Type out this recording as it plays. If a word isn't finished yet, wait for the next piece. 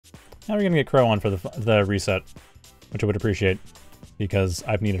How are we gonna get Qrow on for the reset? Which I would appreciate, because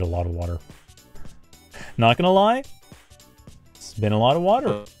I've needed a lot of water. Not gonna lie, it's been a lot of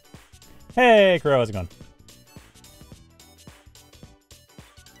water. Hey, Qrow, how's it going?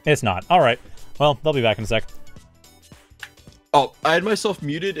 It's not. Alright. Well, they'll be back in a sec. Oh, I had myself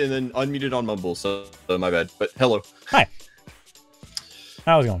muted and then unmuted on Mumble, so my bad. But hello. Hi.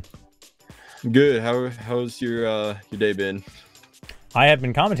 How's it going? Good. How's your day been? I have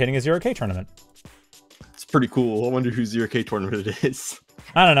been commentating a 0K tournament. It's pretty cool. I wonder whose 0K tournament it is.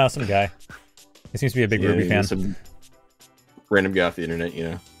 I don't know, some guy. He seems to be a big Ruby fan. Some random guy off the internet, you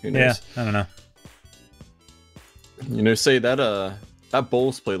know. Who knows? Yeah, I don't know. You know, say that that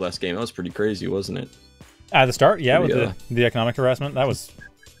Bowls play last game, that was pretty crazy, wasn't it? At the start, yeah, with the economic harassment, that was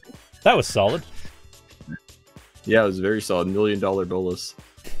solid. Yeah, it was very solid, $1 million bonus.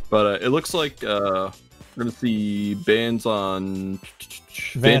 But it looks like we're gonna see bans on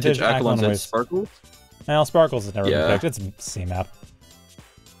Vantage, Aquilons, and Sparkles. Well, Sparkles has never been picked. It's C map.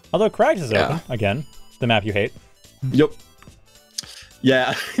 Although Crags is open again, the map you hate. Yep.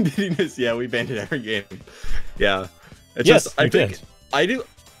 Yeah, yeah, we banned it every game. Yeah. It's yes, just, I do.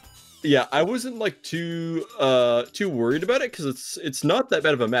 Yeah, I wasn't like too worried about it because it's not that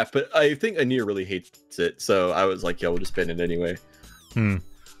bad of a map, but I think Anir really hates it, so I was like, yeah, we'll just ban it anyway.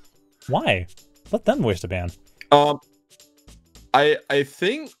 Why? Let them waste a ban. I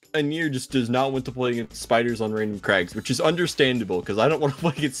think Anir just does not want to play against spiders on random crags, which is understandable because I don't want to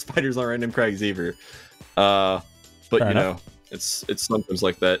play against spiders on random crags either. But Fair you enough. know, it's sometimes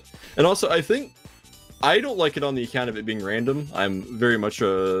like that. And also, I think I don't like it on the account of it being random. I'm very much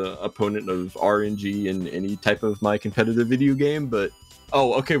a opponent of RNG in any type of my competitive video game, but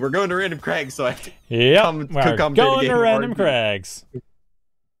oh, okay, we're going to random crags, so I have to we're going to random crags.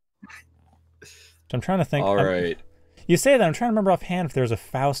 I'm trying to think. All right. You say that, I'm trying to remember offhand if there's a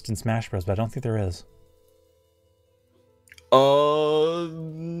Faust in Smash Bros, but I don't think there is.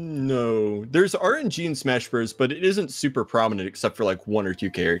 No. There's RNG in Smash Bros, but it isn't super prominent except for like 1 or 2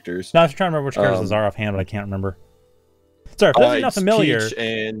 characters. No, I was trying to remember which characters those are offhand, but I can't remember. Sorry, for those of you not familiar. Peach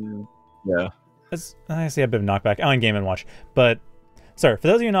and yeah. I see a bit of knockback on Game & Watch, but sorry, for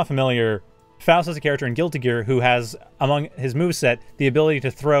those of you not familiar, Faust is a character in Guilty Gear who has, among his moveset, the ability to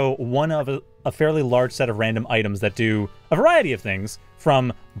throw one of a fairly large set of random items that do a variety of things,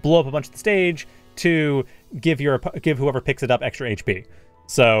 from blow up a bunch of the stage to give whoever picks it up extra HP.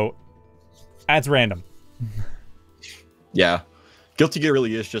 So, adds random. Yeah. Guilty Gear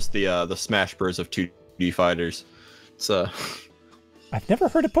really is just the Smash Bros of 2D fighters. So I've never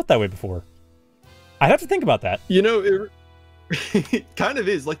heard it put that way before. I'd have to think about that. You know, it kind of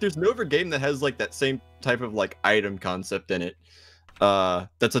is. Like, there's no other game that has like that same type of like item concept in it.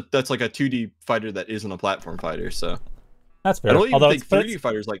 That's like a 2D fighter that isn't a platform fighter. So that's fair. I don't even Although think 3D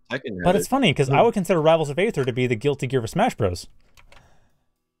fighters like Tekken. But it's funny because I would consider Rivals of Aether to be the Guilty Gear for Smash Bros.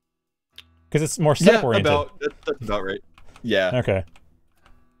 Because it's more setup oriented. That's about right. Yeah. Okay.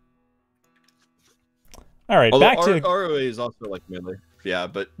 All right. Although back to ROA is also like melee. Yeah,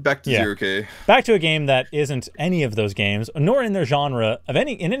 but back to 0K. Back to a game that isn't any of those games, nor in their genre in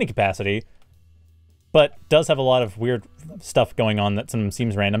any capacity, but does have a lot of weird stuff going on that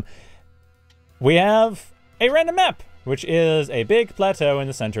seems random. We have a random map, which is a big plateau in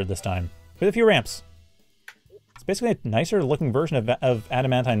the center this time, with a few ramps. It's basically a nicer looking version of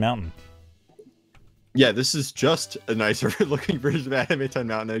Adamantine Mountain. Yeah, this is just a nicer looking version of Adamantine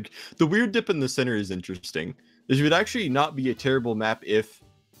Mountain. The weird dip in the center is interesting. This would actually not be a terrible map if...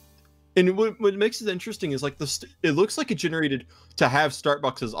 And what makes it interesting is like it looks like it generated to have start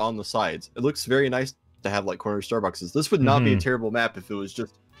boxes on the sides. It looks very nice to have like corner start boxes. This would not be a terrible map if it was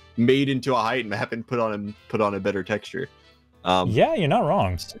just made into a height map and put on a better texture. Yeah, you're not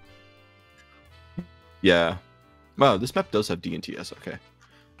wrong. Yeah. Wow, this map does have DNTS. Okay.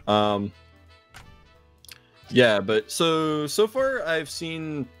 Yeah, but so far I've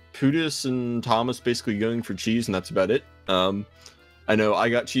seen Pootis and Thomas basically going for cheese, and that's about it. I know I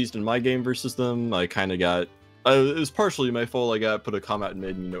got cheesed in my game versus them. I kind of got... it was partially my fault. I got put a combat in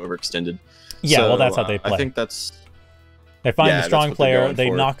mid and, overextended. Yeah, so, well, that's how they play. I think that's... They find the strong player, they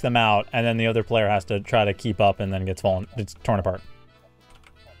knock them out, and then the other player has to try to keep up and then it's torn apart.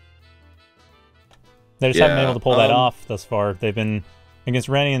 They just haven't been able to pull that off thus far. They've been against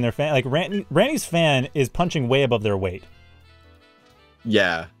Randy and their fan. Like, Randy's fan is punching way above their weight.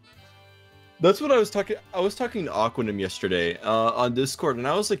 Yeah. That's what I was talking to Aquanim yesterday on Discord, and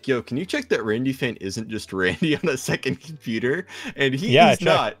I was like, yo, can you check that Randy fan isn't just Randy on a second computer? And he's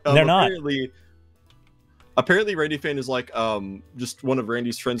not. They're not. Apparently Randy fan is like just one of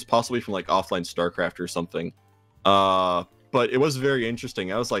Randy's friends, possibly from like offline StarCraft or something. but it was very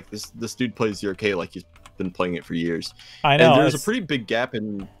interesting. I was like, this dude plays 0K like he's been playing it for years. I know. And there's a pretty big gap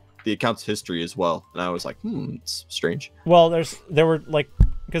in the account's history as well. And I was like, it's strange. Well, there were like,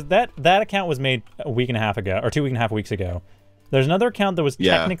 because that account was made a week and a half ago, or 2.5 weeks ago. There's another account that was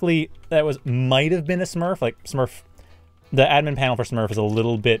technically, might have been a Smurf. Like Smurf, the admin panel for Smurf is a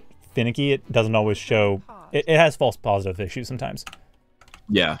little bit finicky. It doesn't always show, it has false positive issues sometimes.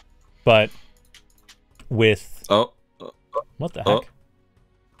 Yeah. But with, what the heck?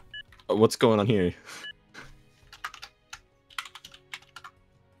 What's going on here?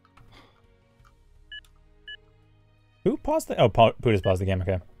 Who paused the... Oh, Pootis paused the game,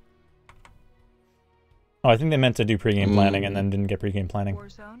 okay. Oh, I think they meant to do pregame planning and then didn't get pregame planning.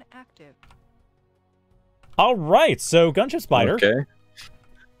 Alright, so Gunship Spider.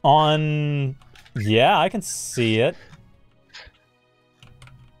 Okay. Yeah, I can see it.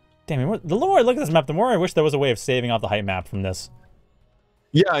 Damn, the more I look at this map, the more I wish there was a way of saving off the height map from this.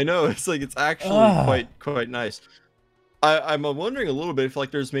 Yeah, I know. It's like, it's actually quite nice. I'm wondering a little bit if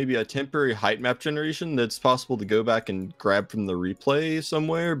like there's maybe a temporary height map generation that's possible to go back and grab from the replay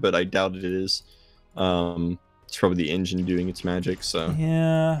somewhere, but I doubt it is. It's probably the engine doing its magic, so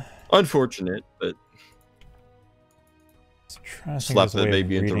yeah, unfortunate. But slap that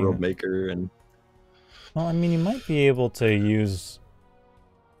baby into World Maker and. Well, I mean, you might be able to use.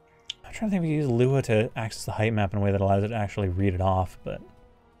 I'm trying to think if you use Lua to access the height map in a way that allows it to actually read it off, but.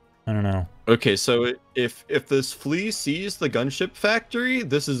 I don't know. Okay, so if this flea sees the gunship factory,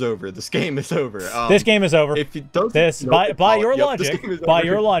 this is over. This game is over. This game is over. If it doesn't, this by your logic,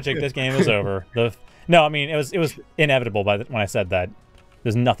 this game is over. No, I mean it was inevitable when I said that.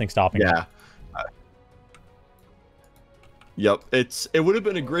 There's nothing stopping it. Yeah. Yep, it would have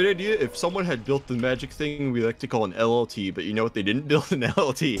been a great idea if someone had built the magic thing we like to call an LLT, but you know what? They didn't build an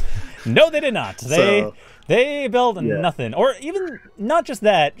LLT. No, they did not. They built nothing, or even not just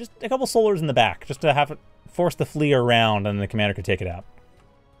that, just a couple solars in the back, just to have it force the flea around, and the commander could take it out.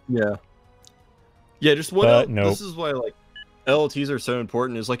 Yeah. Yeah, just one. Nope. This is why like LLTs are so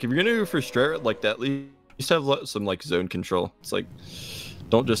important. Is like if you're gonna go for straight like that, at least have some like zone control. It's like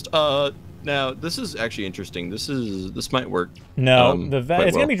don't just Now this is actually interesting. This might work. No,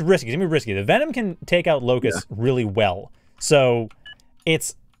 it's gonna be risky. It's gonna be risky. The Venom can take out Locusts really well, so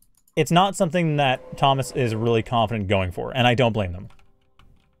it's not something that Thomas is really confident going for, and I don't blame them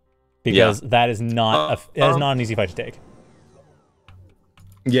because that is not not an easy fight to take.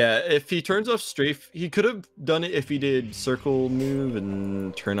 Yeah, if he turns off strafe, he could have done it if he did circle move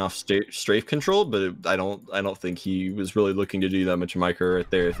and turn off strafe control, but I don't think he was really looking to do that much micro right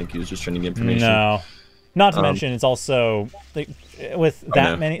there. I think he was just trying to get information. No, not to mention it's also like, with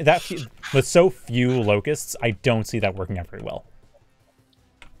with so few locusts, I don't see that working out very well.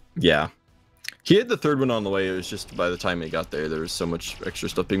 Yeah. He had the third one on the way. It was just by the time he got there was so much extra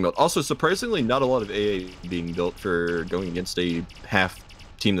stuff being built. Also, surprisingly, not a lot of AA being built for going against a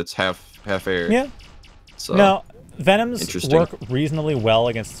team that's half air. Yeah. So, no, Venoms work reasonably well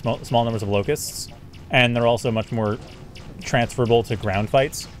against small numbers of locusts, and they're also much more transferable to ground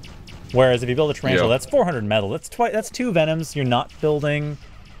fights. Whereas if you build a tarantula, that's 400 metal. That's 2 Venoms you're not building.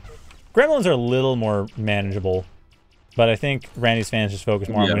 Gremlins are a little more manageable. But I think Randy's fans just focus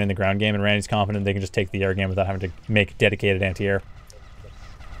more on winning the ground game, and Randy's confident they can just take the air game without having to make dedicated anti-air.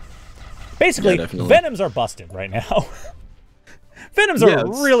 Basically, Venoms are busted right now. Venoms are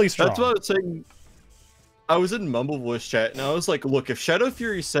really strong. That's what I was saying. I was in Mumble Voice chat, and I was like, look, if Shadow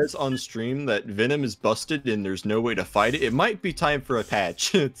Fury says on stream that Venom is busted and there's no way to fight it, it might be time for a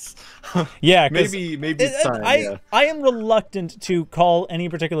patch. It's maybe it's time. I am reluctant to call any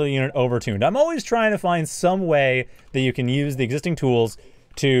particular unit overtuned. I'm always trying to find some way that you can use the existing tools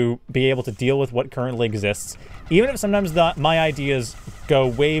to be able to deal with what currently exists, even if sometimes my ideas go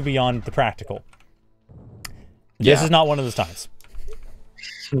way beyond the practical. This is not one of those times.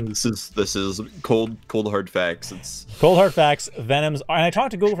 This is cold hard facts. It's cold hard facts. Venoms, and I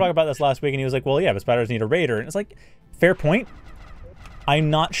talked to Google Frog about this last week, and he was like, "Well, yeah, but spiders need a raider," and it's like, fair point. I'm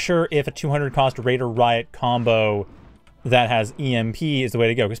not sure if a 200 cost Raider Riot combo that has EMP is the way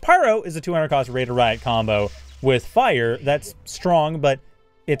to go, because Pyro is a 200 cost Raider Riot combo with fire that's strong, but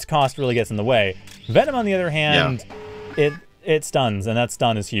its cost really gets in the way. Venom, on the other hand, it stuns, and that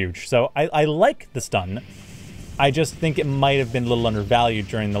stun is huge. So I like the stun. I just think it might have been a little undervalued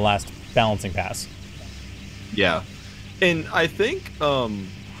during the last balancing pass. Yeah. And I think,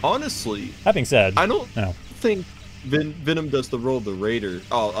 honestly... That being said... I don't think Venom does the role of the Raider.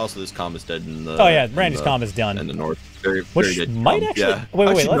 Oh, also this comm is dead in the... Oh yeah, Randy's comm is done. In the north. Very dead might actually... Yeah.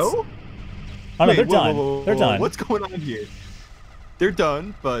 Wait, let's... Oh no, they're done. They're done. What's going on here? They're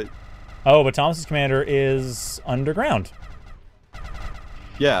done, but... Oh, but Thomas's commander is underground.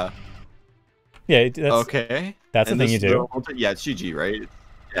 Yeah. Yeah, that's Okay. That's the And thing you this is do. Yeah, it's GG, right?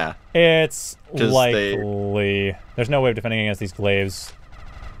 Yeah. It's 'Cause likely. There's no way of defending against these glaives.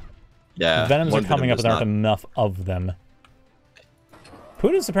 Yeah. Venoms are one coming Venom up, does but there aren't not. enough of them.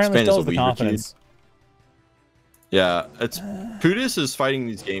 Pootis apparently Spain still is has a the weed confidence. Yeah, Pootis is fighting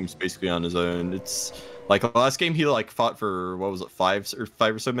these games basically on his own. It's like the last game he like fought for what was it, 5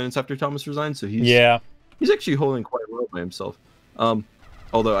 or so minutes after Thomas resigned. So he's actually holding quite well by himself.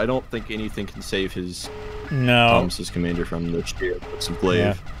 Although I don't think anything can save Thomas's commander from the some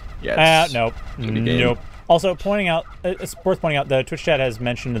glaive. Yeah. Nope. Nope. Also, it's worth pointing out, the Twitch chat has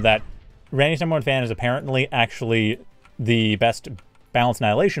mentioned that Randy's #1 fan is apparently actually the best Balance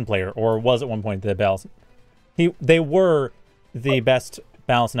Annihilation player, or was at one point the balance. They were the best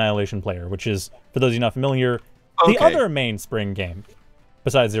Balance Annihilation player, which is, for those of you not familiar, the other main spring game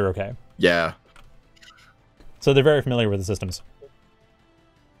besides 0K. Yeah. So they're very familiar with the systems.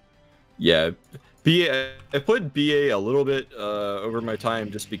 Yeah. I played BA a little bit over my time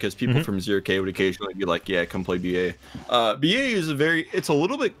just because people from 0K would occasionally be like, yeah, come play BA. BA is it's a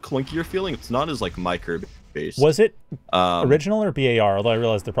little bit clunkier feeling. It's not as like micro based. Was it original or BAR? Although I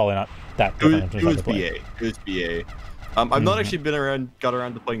realize they're probably not that different. It was BA. It was BA. I've not actually got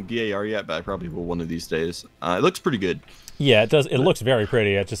around to playing BAR yet, but I probably will one of these days. It looks pretty good. Yeah, it does. It looks very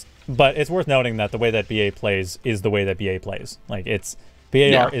pretty. But it's worth noting that the way that BA plays is the way that BA plays. Like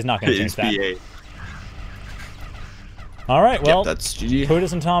BAR is not going to change that. BA. All right, well, that's GG.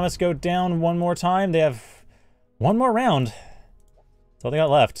 Pootis and Thomas go down one more time. They have one more round. That's all they got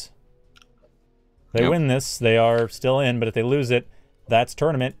left. They win this, they are still in, but if they lose it, that's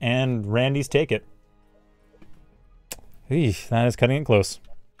tournament, and Randy's take it. Eesh, that is cutting it close.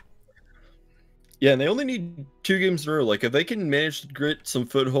 Yeah, and they only need 2 games in a row. Like, if they can manage to grit some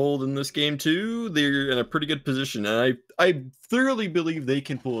foothold in this game too, they're in a pretty good position. And I thoroughly believe they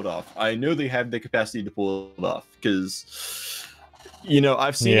can pull it off. I know they have the capacity to pull it off because,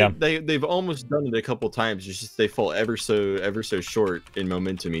 I've seen it. They've almost done it a couple times. It's just they fall ever so short in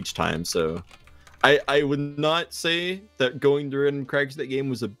momentum each time. So I would not say that going to random Crags that game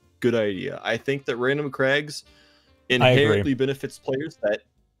was a good idea. I think that random Crags inherently benefits players that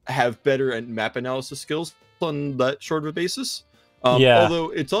have better map analysis skills on that short of a basis.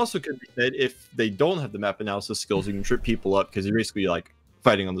 Although it's also could be that if they don't have the map analysis skills, you can trip people up because you're basically like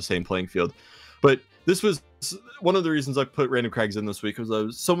fighting on the same playing field. But this was one of the reasons I put random Crags in this week. Was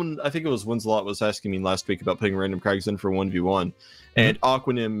I think it was Winslot was asking me last week about putting random Crags in for 1v1, and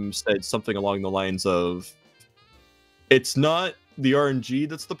Aquanim said something along the lines of, "It's not the RNG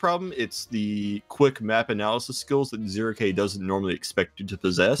that's the problem, it's the quick map analysis skills that 0K doesn't normally expect you to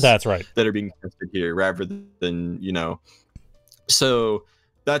possess." That's right. That are being tested here, rather than, So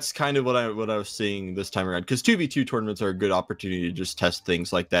that's kind of what I was seeing this time around, because 2v2 tournaments are a good opportunity to just test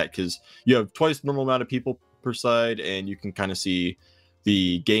things like that, because you have twice the normal amount of people per side, and you can kind of see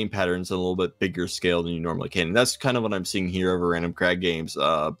the game patterns on a little bit bigger scale than you normally can. And that's kind of what I'm seeing here over random Crag games,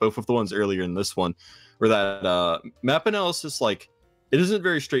 both of the ones earlier in this one, where that map analysis, like, it isn't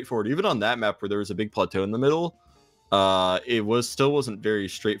very straightforward. Even on that map where there was a big plateau in the middle, it still wasn't very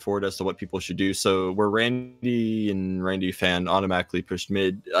straightforward as to what people should do. So where Randy fan automatically pushed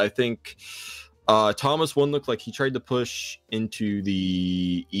mid, I think Thomas one looked like he tried to push into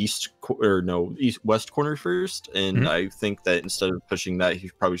the west corner first, and I think that instead of pushing that, he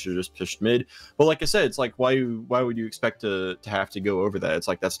probably should have just pushed mid. But like I said, it's like, why would you expect to have to go over that? It's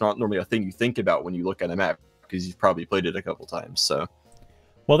like, that's not normally a thing you think about when you look at a map, because you've probably played it a couple times. So,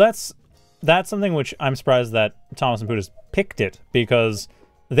 well, that's something which I'm surprised that Thomas and Pootis picked it, because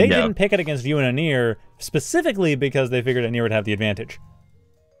they didn't pick it against you and Anir specifically because they figured Anir would have the advantage.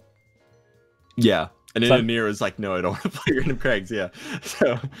 Yeah, and then Anir was like, "No, I don't want to play random Crags." Yeah,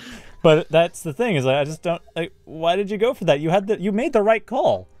 so. But that's the thing, is like, I just don't. Like, why did you go for that? You made the right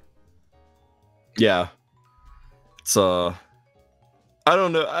call. Yeah, it's I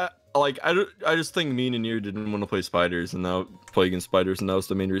don't know. I just think me and Anir didn't want to play spiders, and now play against spiders, and that was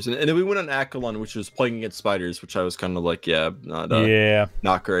the main reason. And then we went on Akalon, which was playing against spiders, which I was kind of like,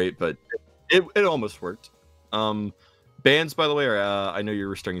 not great, but it almost worked. Bands, by the way, are I know you're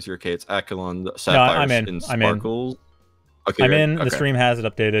restricting 0K. It's Akalon, Sapphires, and Sparkles. Okay, I'm in. The stream has it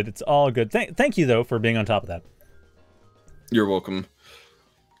updated. It's all good. Thank you though for being on top of that. You're welcome.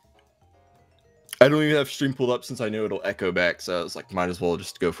 I don't even have stream pulled up since I know it'll echo back, so I was like, might as well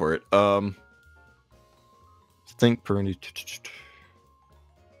just go for it. Think Perenni.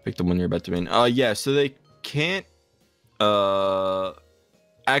 Pick the one you're about to win. Yeah, so they can't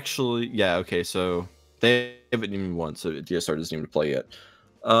actually, yeah, okay, so they haven't even won, so DSR doesn't even play yet.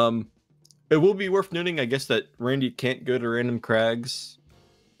 It will be worth noting, I guess, that Randy can't go to random Crags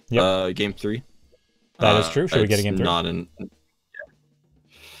Game 3. That is true. Should we get a game 3? Not in. Yeah.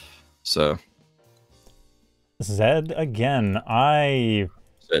 So. Zed again.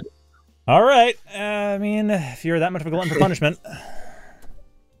 Zed. All right. I mean, if you're that much of a glutton for punishment,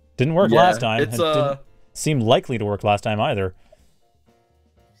 didn't work last time. It didn't seem likely to work last time either.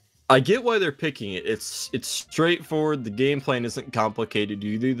 I get why they're picking it. It's straightforward. The game plan isn't complicated.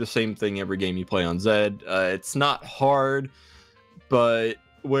 You do the same thing every game you play on Zed. It's not hard, but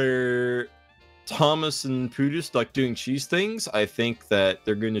where Thomas and Pootis like doing cheese things, I think that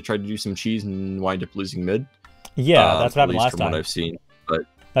they're going to try to do some cheese and wind up losing mid. Yeah, that's what happened last time. What I've seen, but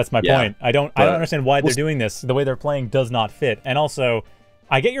that's my point. I don't understand why they're doing this. The way they're playing does not fit. And also,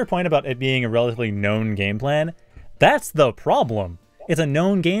 I get your point about it being a relatively known game plan. That's the problem. It's a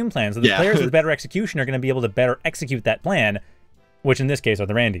known game plan, so the players with better execution are going to be able to better execute that plan, which in this case are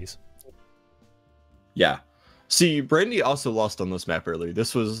the Randys. Yeah. See, Randy also lost on this map earlier.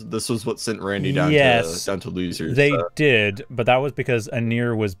 This was what sent Randy down to losers. They did, but that was because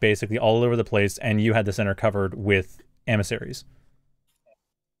Anir was basically all over the place, and you had the center covered with emissaries.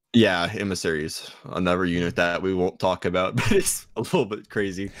 Yeah, emissaries. Another unit that we won't talk about, but it's a little bit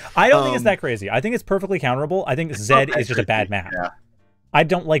crazy. I don't think it's that crazy. I think it's perfectly counterable. I think Zed is just a bad map. Yeah. I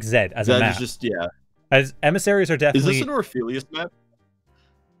don't like Zed as a map. Is just As emissaries are definitely. Is this an Orphelius map?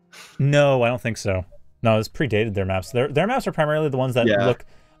 No, I don't think so. No, it's predated their maps. Their maps are primarily the ones that look.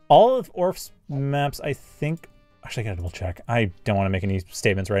 All of Orf's maps, I think. Actually, I gotta double check. I don't want to make any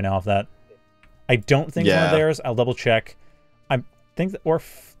statements right now of that. I don't think one of theirs. I'll double check. I think that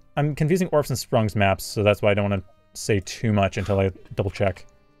Orf. I'm confusing Orf's and Sprung's maps, so that's why I don't want to say too much until I double check.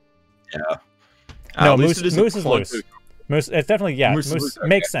 Yeah. No, Moose is loose. Moose, it's definitely Moose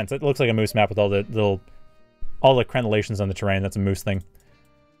makes sense. It looks like a Moose map with all the crenellations on the terrain. That's a Moose thing.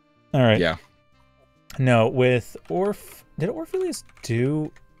 All right. Yeah. No, with Orf, did Orphelius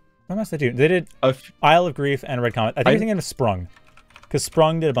do? What must they do? They did Isle of Grief and Red Comet. I think you're thinking of Sprung, because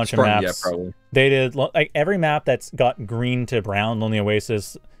Sprung did a bunch of maps. Yeah, probably. They did like every map that's got green to brown, Lonely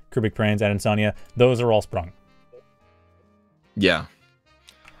Oasis, Kubrick Prains, and Insomnia. Those are all Sprung. Yeah.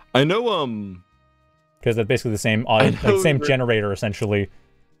 I know. Because that's basically the same audience, like same generator essentially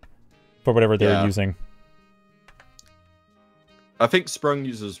for whatever they're using. I think Sprung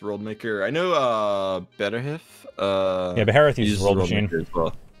uses Worldmaker. I know Beherith. Beherith uses World Machine as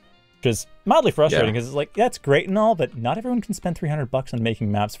well. Which is mildly frustrating because it's like, that's great and all, but not everyone can spend $300 on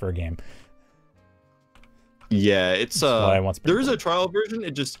making maps for a game. Yeah, it's there is a trial version.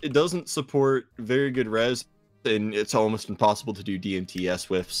 It doesn't support very good res, and it's almost impossible to do DMTS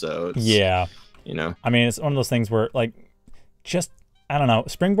with. So it's, you know, I mean, it's one of those things where like, just I don't know,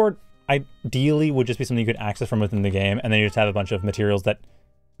 Springboard ideally would just be something you could access from within the game, and then you just have a bunch of materials that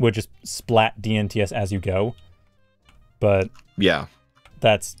would just splat DNTS as you go. But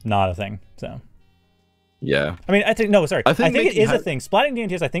that's not a thing. So I mean, I think it is a thing. Splatting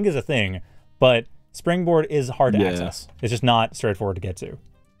DNTS I think is a thing, but Springboard is hard to access. It's just not straightforward to get to.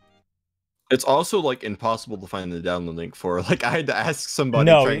 It's also like impossible to find the download link for. Like I had to ask somebody.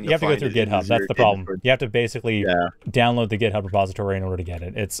 No, you have to go through GitHub. That's the problem. You have to basically download the GitHub repository in order to get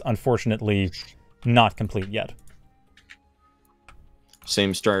it. It's unfortunately not complete yet.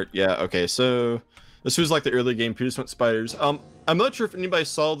 Same start. Yeah. Okay. So this was like the early game. Pootis went spiders. I'm not sure if anybody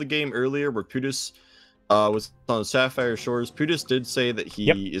saw the game earlier where Pootis was on Sapphire Shores. Pootis did say that he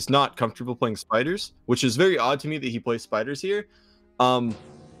is not comfortable playing spiders, which is very odd to me that he plays spiders here.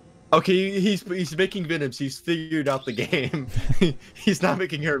 Okay, he's making Venoms. He's figured out the game. He's not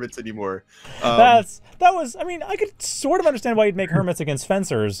making Hermits anymore. I mean, I could sort of understand why you'd make Hermits against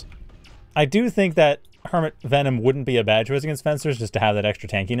Fencers. I do think that Hermit Venom wouldn't be a bad choice against Fencers just to have that extra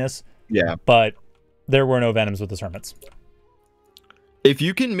tankiness. Yeah. But there were no Venoms with the Hermits. If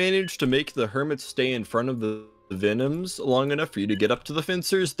you can manage to make the Hermits stay in front of the Venoms long enough for you to get up to the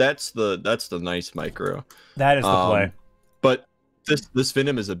Fencers, that's the nice micro. That is the play. But this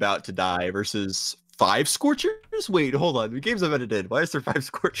Venom is about to die versus 5 Scorchers? Wait, hold on. The game's about to end. Why is there 5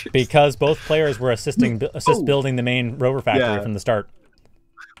 Scorchers? Because both players were building the main Rover factory from the start.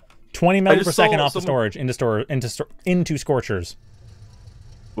 20 metal per second off the storage into Scorchers.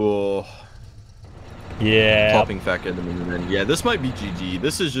 Oh. Yeah. Popping back into the yeah, this might be GG.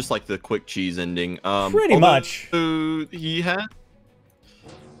 This is just like the quick cheese ending. Pretty much. He had.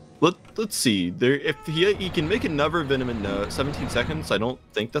 Let's see. If he can make another Venom in 17 seconds, I don't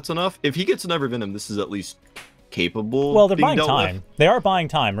think that's enough. If he gets another Venom, this is at least capable. Well, they're buying time. They are buying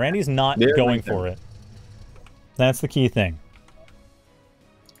time. Randy's not going for it. That's the key thing.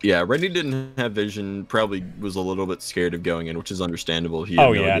 Yeah, Randy didn't have vision. Probably was a little bit scared of going in, which is understandable.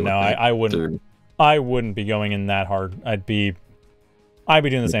 I wouldn't. I wouldn't be going in that hard. I'd I'd be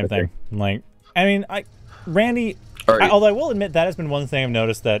doing the same thing. Like, I mean, Randy, Right. although I will admit that has been one thing I've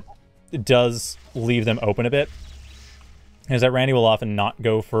noticed that does leave them open a bit, is that Randy will often not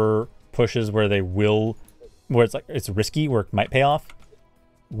go for pushes where it's like, it's risky, where it might pay off,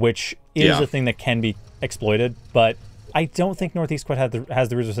 which is a thing that can be exploited, but I don't think Northeast quite has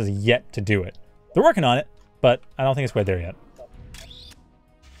the resources yet to do it. They're working on it, but I don't think it's quite there yet.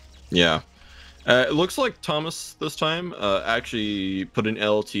 Yeah. It looks like Thomas this time actually put an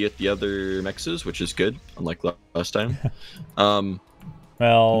LT at the other mexes, which is good, unlike last time.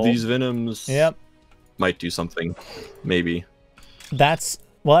 Well, these Venoms might do something, maybe. That's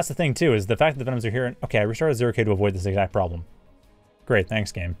the thing too, is the fact that the Venoms are here. Okay, I restarted 0K to avoid this exact problem. Great,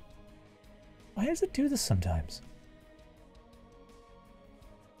 thanks, game. Why does it do this sometimes?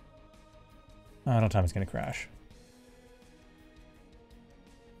 Oh, I don't time it's gonna crash.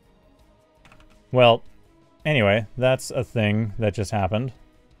 Well, anyway, that's a thing that just happened.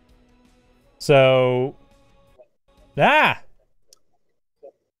 So...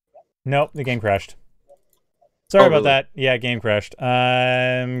 Nope, the game crashed. Sorry about that. Yeah, game crashed.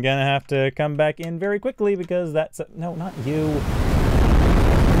 I'm gonna have to come back in very quickly because that's... No, not you.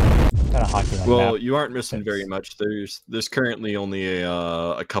 Got a hockey line Well, map. you aren't missing very much. There's currently only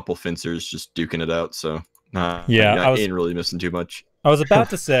a couple fencers just duking it out, so... yeah, I ain't really missing too much. I was about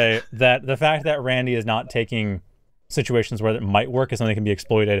to say that the fact that Randy is not taking situations where it might work is something that can be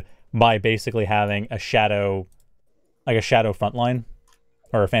exploited by basically having a shadow, like a shadow front line,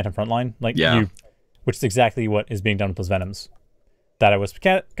 or a phantom front line, like which is exactly what is being done with those Venoms that I was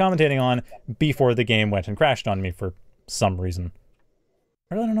commentating on before the game went and crashed on me for some reason.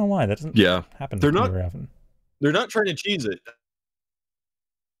 I really don't know why. That doesn't happen very often. They're not trying to cheese it.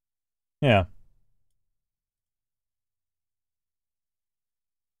 Yeah.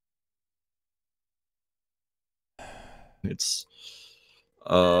 It's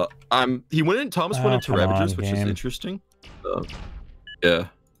he went in, Thomas went into Ravagers, which is interesting. Yeah.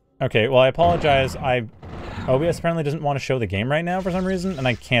 Okay, well, I apologize. OBS apparently doesn't want to show the game right now for some reason, and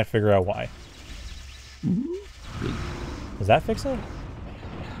I can't figure out why. Does that fix it?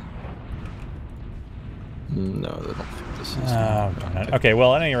 No, I don't think this is. Oh, darn it. Okay,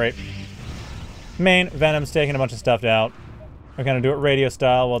 well, at any rate, main Venom's taking a bunch of stuff out. We're gonna do it radio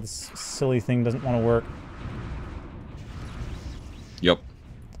style while this silly thing doesn't want to work. Yep.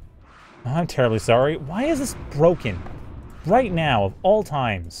 I'm terribly sorry. Why is this broken? Right now, of all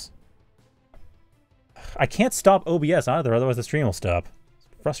times. I can't stop OBS either, otherwise the stream will stop. It's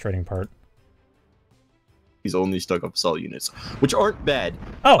the frustrating part. He's only stuck up assault units, which aren't bad.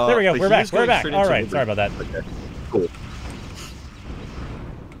 Oh, there we go. We're back. We're back. All right. Sorry about that. Okay. Cool.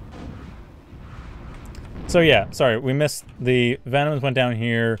 So yeah, sorry. We missed the Venoms went down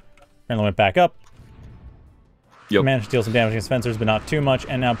here, and went back up. Yep. Managed to deal some damage against fencers, but not too much,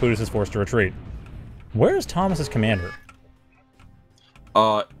 and now Pootis is forced to retreat. Where is Thomas's commander?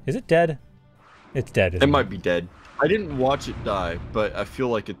 Is it dead? It's dead. It might be dead. I didn't watch it die, but I feel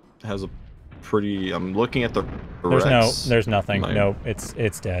like it has a pretty. I'm looking at the. There's nothing. Nope,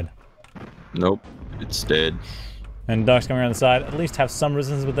 it's dead. Nope, it's dead. And Ducks coming around the side at least have some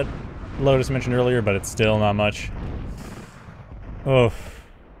resistance with that Lotus mentioned earlier, but it's still not much. Oh.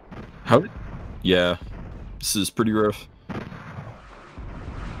 How? Yeah, this is pretty rough.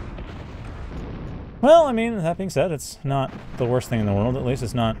 Well, I mean, that being said, it's not the worst thing in the world. At least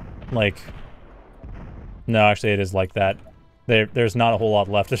it's not like. No, actually, it is like that. There's not a whole lot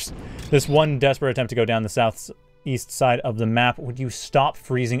left. There's this one desperate attempt to go down the southeast side of the map. Would you stop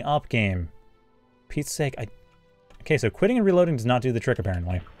freezing up, game? Pete's sake, Okay, so quitting and reloading does not do the trick,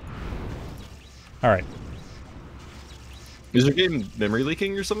 apparently. Alright. Is your game memory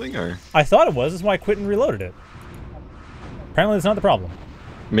leaking or something, or? I thought it was. That's why I quit and reloaded it. Apparently, that's not the problem.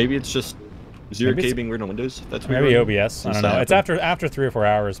 Maybe it's just 0K being weird on Windows. That's weird. Maybe OBS. I don't know. It's after 3 or 4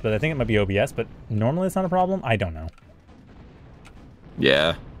 hours, but I think it might be OBS. But normally it's not a problem. I don't know.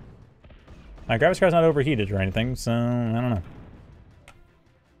 Yeah. My graphics card's not overheated or anything, so I don't know.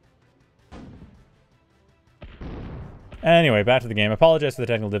 Anyway, back to the game. I apologize for the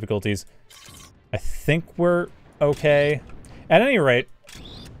technical difficulties. I think we're okay. At any rate,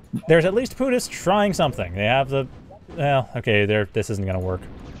 there's at least Pootis trying something. They have the... Well, okay, this isn't going to work.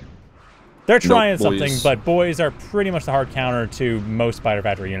 They're trying something, but boys are pretty much the hard counter to most Spider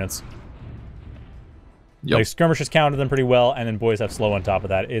Factory units. Yep. Like, skirmishers counter them pretty well, and then boys have slow on top of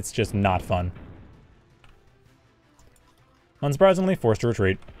that. It's just not fun. Unsurprisingly, forced to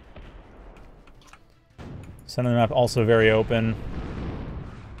retreat. Center of the map also very open.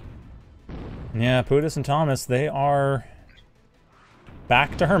 Yeah, Pootis and Thomas, they are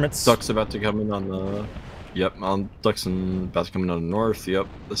back to hermits. Duck's about to come in on the Yep, Duxon about to come in on the north. Yep,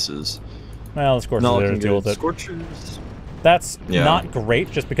 this is. Well, the Scorchers are there to deal with it. Scorchers. That's not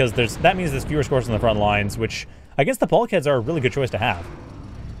great, just because that means there's fewer Scorchers on the front lines, which I guess the bulkheads are a really good choice to have.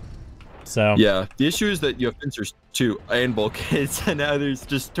 So yeah, the issue is that you have fencers too and bulkheads, and now there's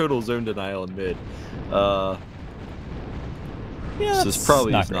just total zone denial in mid. Yeah, so this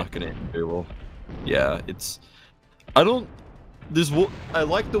probably is not going to end very well. Yeah, it's. I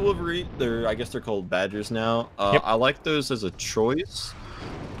like the Wolverine. I guess they're called Badgers now. I like those as a choice.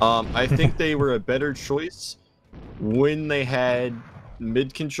 I think they were a better choice when they had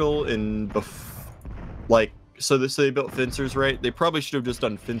mid control and so they built fencers, right? They probably should have just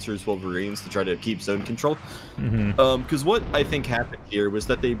done fencers Wolverines to try to keep zone control. Because what I think happened here was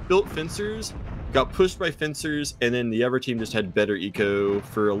that they built fencers, got pushed by fencers, and then the other team just had better eco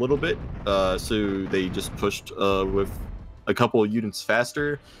for a little bit. So they just pushed with a couple of units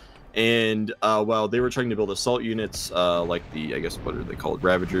faster. And while they were trying to build assault units, like I guess, what are they called?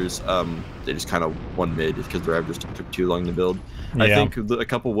 Ravagers, they just kind of won mid because the Ravagers took too long to build. Yeah. I think a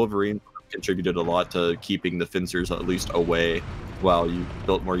couple Wolverines contributed a lot to keeping the fencers at least away while you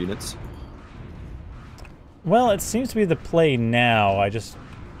built more units. Well, it seems to be the play now.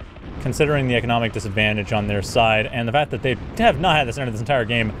 Considering the economic disadvantage on their side and the fact that they have not had this end this entire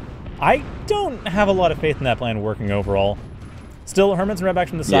game, I don't have a lot of faith in that plan working overall. Still, Hermit's red back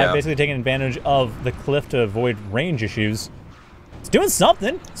from the side, basically taking advantage of the cliff to avoid range issues. It's doing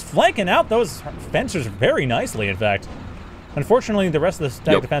something. It's flanking out those fencers very nicely, in fact. Unfortunately, the rest of the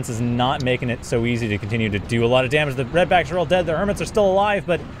stack defense is not making it so easy to continue to do a lot of damage. The redbacks are all dead. The Hermits are still alive,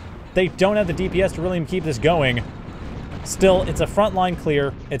 but they don't have the DPS to really keep this going. Still, it's a frontline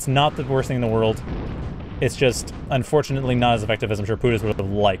clear. It's not the worst thing in the world. It's just, unfortunately, not as effective as I'm sure Pootis would have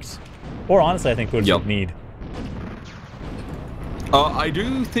liked. Or honestly, I think Pootis would need. I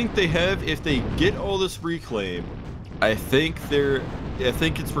do think they have, if they get all this reclaim, I think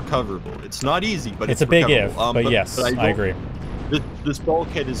it's recoverable. It's not easy, but it's a big if, but yes, I agree. This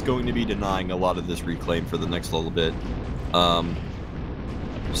bulkhead is going to be denying a lot of this reclaim for the next little bit.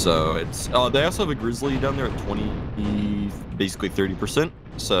 So it's they also have a Grizzly down there at 20, basically 30%.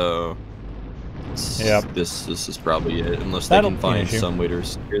 So this is probably it, unless they can find some way to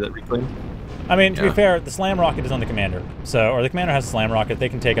secure that reclaim. I mean, to be fair, the slam rocket is on the commander, or the commander has a slam rocket. They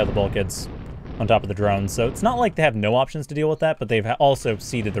can take out the bulkheads on top of the drones, so it's not like they have no options to deal with that, but they've also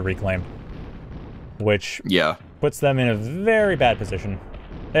ceded the reclaim, which puts them in a very bad position.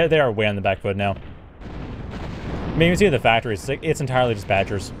 They are way on the back foot now. I mean, you can see the factories, it's entirely just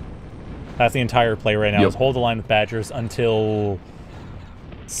Badgers. That's the entire play right now, is hold the line with Badgers until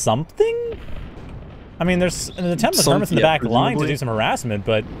something? I mean, there's an attempt with Hermits in the back line to do some harassment,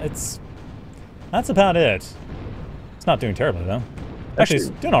 but that's about it. It's not doing terribly, though. Actually, it's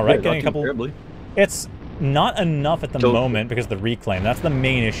doing all right, getting a couple... Terribly. It's not enough at the moment because of the reclaim. That's the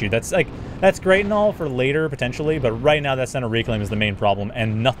main issue. That's great and all for later, potentially, but right now that center reclaim is the main problem,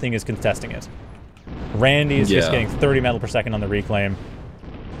 and nothing is contesting it. Randy is just getting 30 metal per second on the reclaim.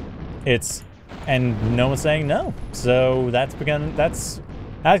 And no one's saying no. So that's going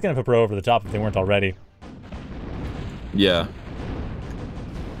to put Pro over the top if they weren't already. Yeah.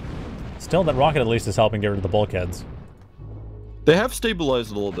 Still, that rocket at least is helping get rid of the bulkheads. They have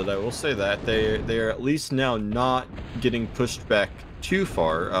stabilized a little bit, I will say that. They are at least now not getting pushed back too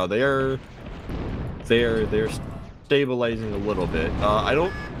far. They're stabilizing a little bit.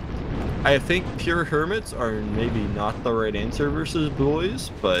 I think pure Hermits are maybe not the right answer versus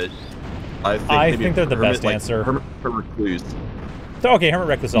boys, but I think they're the best answer. Hermit Recluse. Okay, Hermit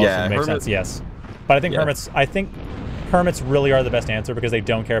Recluse also makes sense, yes. But I think Hermits really are the best answer because they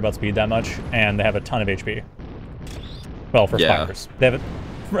don't care about speed that much, and they have a ton of HP. Well, for spiders.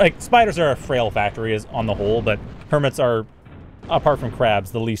 Spiders are a frail factory on the whole, but Hermits are, apart from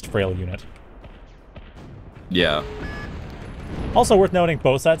Crabs, the least frail unit. Yeah. Also worth noting,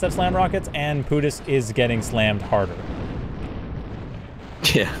 both sides have slam rockets, and Pootis is getting slammed harder.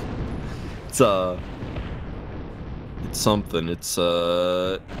 Yeah. It's something. It's,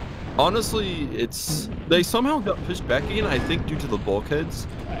 honestly, they somehow got pushed back again, I think, due to the bulkheads.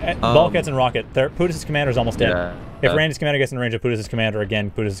 Bulkheads and rocket. Pootis' commander is almost dead. Yeah. If Randy's commander gets in range of Pootis' commander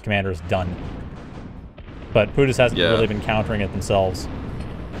again, Pootis' commander is done. But Pootis hasn't really been countering it themselves.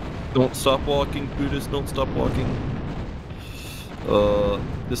 Don't stop walking, Pootis. Don't stop walking.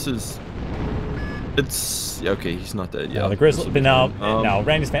 It's okay. He's not dead yet. No, the Grizzly. But no,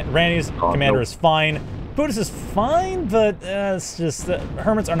 Randy's commander is fine. Pootis is fine, but it's just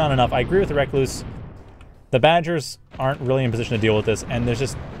Hermits are not enough. I agree with the Recluse. The Badgers aren't really in position to deal with this, and there's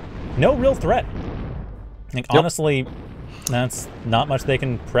just no real threat. I think honestly, that's not much they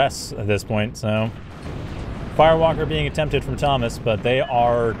can press at this point. So Firewalker being attempted from Thomas, but they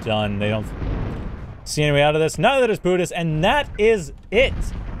are done. They don't see any way out of this. Neither does Pootis, and that is it.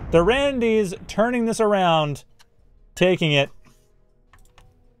 The Randys turning this around, taking it.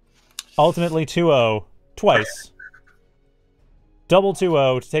 Ultimately 2-0 twice. Double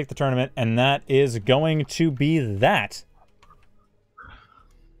 2-0 to take the tournament, and that is going to be that.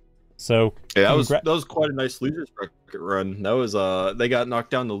 So yeah, that was quite a nice losers bracket run. That was they got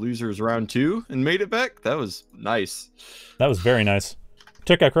knocked down the losers round 2 and made it back. That was nice. That was very nice.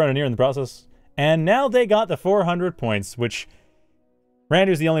 Took out Qrow in the process, and now they got the 400 points, which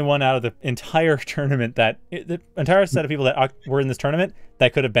Randy was the only one out of the entire tournament the entire set of people that were in this tournament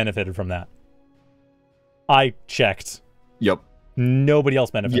that could have benefited from that. I checked. Yep. Nobody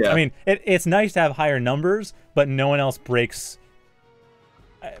else benefits. Yeah. I mean, it's nice to have higher numbers, but no one else breaks.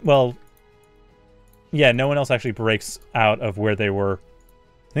 Well, yeah, no one else actually breaks out of where they were.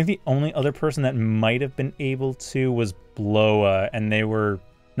 I think the only other person that might have been able to was Bloa, and they were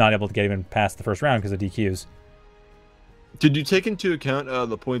not able to get even past the first round because of DQs. Did you take into account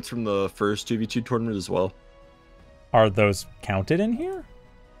the points from the first 2v2 tournament as well? Are those counted in here?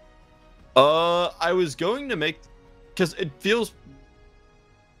 I was going to make... Because it feels...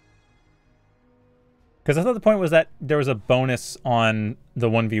 Because I thought the point was that there was a bonus on the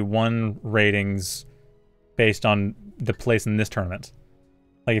 1v1 ratings based on the place in this tournament.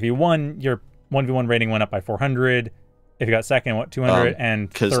 Like, if you won, your 1v1 rating went up by 400. If you got second, what, 200?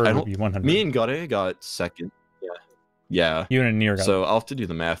 And third would be 100. Me and Gade got second. Yeah. Yeah. You and Nier got... So I'll have to do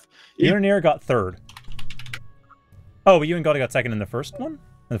the math. You and Nier got third. Oh, but you and Gade got second in the first one?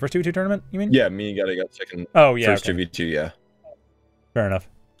 In the first 2v2 tournament, you mean? Yeah, me and Gade got second. Oh, yeah. First okay. 2v2, yeah. Fair enough.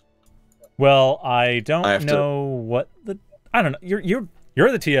 Well, I don't know what the... I don't know.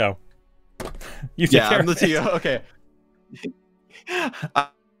 You're the TO. You take care I'm the of it. TO. Okay.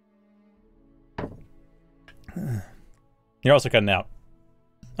 You're also cutting out.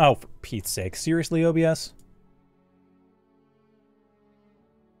 Oh, for Pete's sake. Seriously, OBS?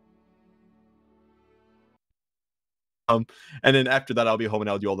 And then after that, I'll be home and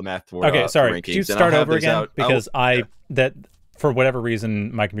I'll do all the math for okay, sorry. for rankings. Could you start over again? Out. Because for whatever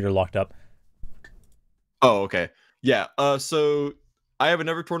reason, my computer locked up. Oh, okay. Yeah. So I have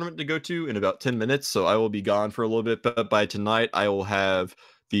another tournament to go to in about 10 minutes, so I will be gone for a little bit. But by tonight, I will have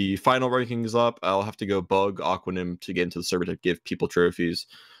the final rankings up. I'll have to go bug Aquanim to get into the server to give people trophies.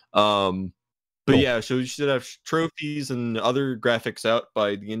 But cool. Yeah, so we should have trophies and other graphics out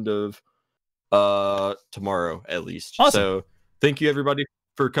by the end of tomorrow at least. Awesome. So thank you everybody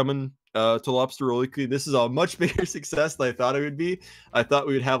for coming to Lobster Rollically. This is a much bigger success than I thought it would be. I thought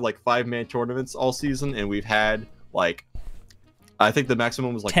we would have like 5-man tournaments all season, and we've had like, I think the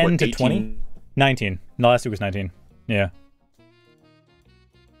maximum was like 10 what, to 18? 20? 19. The last week was 19. Yeah.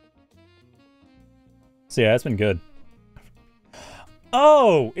 So yeah, it's been good.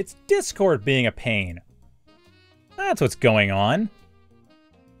 Oh, it's Discord being a pain. That's what's going on.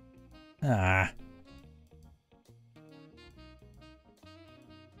 Ah.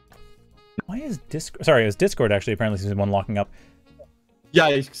 Why is Discord... Sorry, it was Discord actually apparently season 1 locking up. Yeah,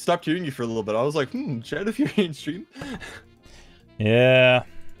 I stopped hearing you for a little bit. I was like, Chad, if you're in stream. Yeah.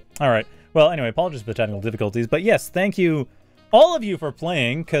 All right. Well, anyway, apologies for the technical difficulties, but yes, thank you, all of you, for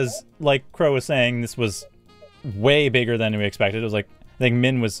playing, because, like Qrow was saying, this was way bigger than we expected. It was like, I think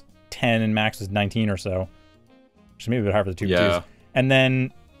Min was 10 and Max was 19 or so, which is maybe a bit hard for the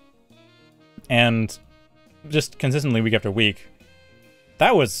 2v2s. And just consistently week after week,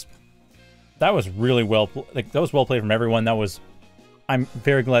 that was really well, that was well played from everyone. I'm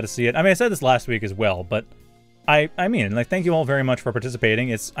very glad to see it. I mean, I said this last week as well, but I mean, like, thank you all very much for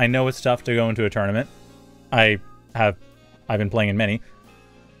participating. I know it's tough to go into a tournament. I've been playing in many,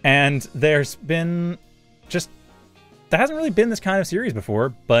 and there's been there hasn't really been this kind of series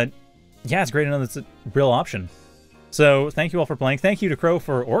before, but yeah, it's great to know that's a real option. So thank you all for playing. Thank you to Qrow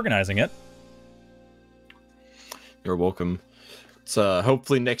for organizing it. You're welcome. It's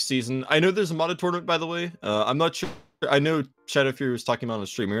hopefully next season. I know there's a modded tournament, by the way. I'm not sure. I know Shadow Fury was talking about on a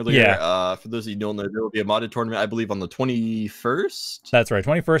stream earlier. Yeah. For those of you who don't know, there will be a modded tournament, I believe, on the 21st. That's right,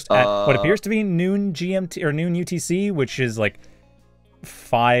 21st at what appears to be noon GMT or noon UTC, which is like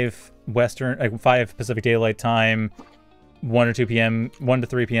 5 Pacific Daylight Time, 1 or 2 p.m., 1 to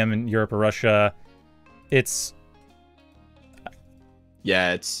 3 p.m. in Europe or Russia. It's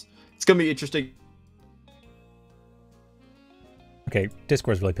gonna be interesting. Okay,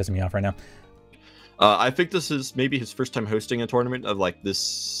 Discord's really pissing me off right now. I think this is maybe his first time hosting a tournament of like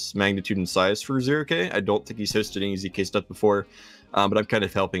this magnitude and size for 0K. I don't think he's hosted any ZK stuff before, but I'm kind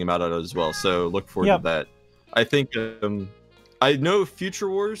of helping him out on it as well. So look forward to that. I think I know Future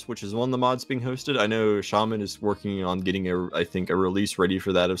Wars, which is one of the mods being hosted. I know Shaman is working on getting I think a release ready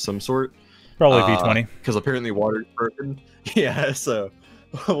for that of some sort. Probably V20. Because apparently water's broken. Yeah, so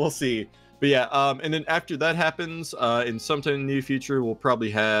we'll see. But yeah, and then after that happens, in sometime in the near future, we'll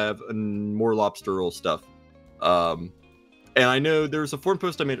probably have more Lobster Roll stuff. And I know there was a forum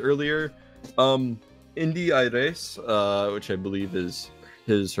post I made earlier. Indie Aires, which I believe is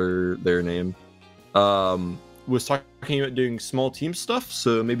their name, was talking about doing small team stuff.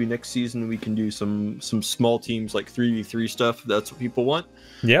 So maybe next season we can do some small teams like 3v3 stuff. If that's what people want.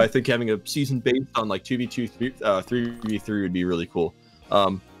 Yeah, I think having a season based on like 2v2, 3v3 would be really cool.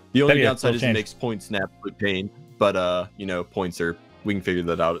 The only downside is it makes points an absolute pain, but points we can figure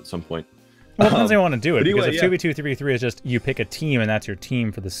that out at some point. Well, it depends how you want to do it. Anyway, because if 2v2, 3v3 is just you pick a team and that's your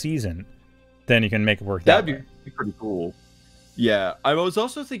team for the season, then you can make it work. That'd be pretty cool. Yeah, I was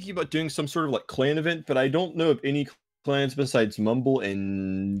also thinking about doing some sort of like clan event, but I don't know of any clans besides Mumble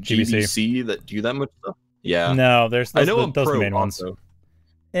and GBC that do that much stuff. Yeah, no, there's those, I know those are the main also.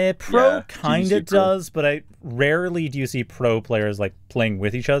 ones. Pro kind of Pro does, but I rarely do you see pro players like playing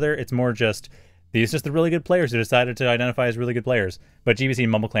with each other. It's more just these just the really good players who decided to identify as really good players. But GBC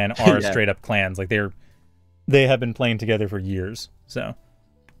and Mumble Clan are straight up clans. Like they have been playing together for years. So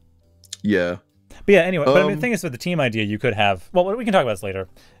yeah. But yeah, anyway, but I mean, the thing is, with the team idea, you could have. Well, we can talk about this later.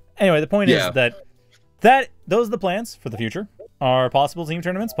 Anyway, the point is that those are the plans for the future. Are possible team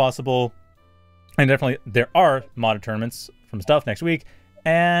tournaments, possible, and definitely there are modded tournaments from stuff next week.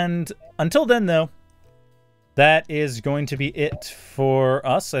 And until then, though, that is going to be it for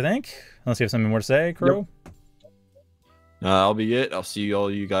us, I think. Unless you have something more to say, Qrow. Yep. I'll be it. I'll see all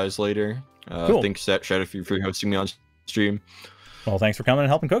you guys later. Cool. Thanks, Shadow, for hosting me on stream. Well, thanks for coming and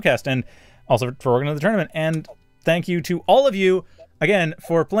helping CodeCast, and also for organizing the tournament. And thank you to all of you, again,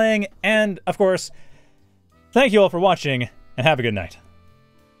 for playing. And, of course, thank you all for watching, and have a good night.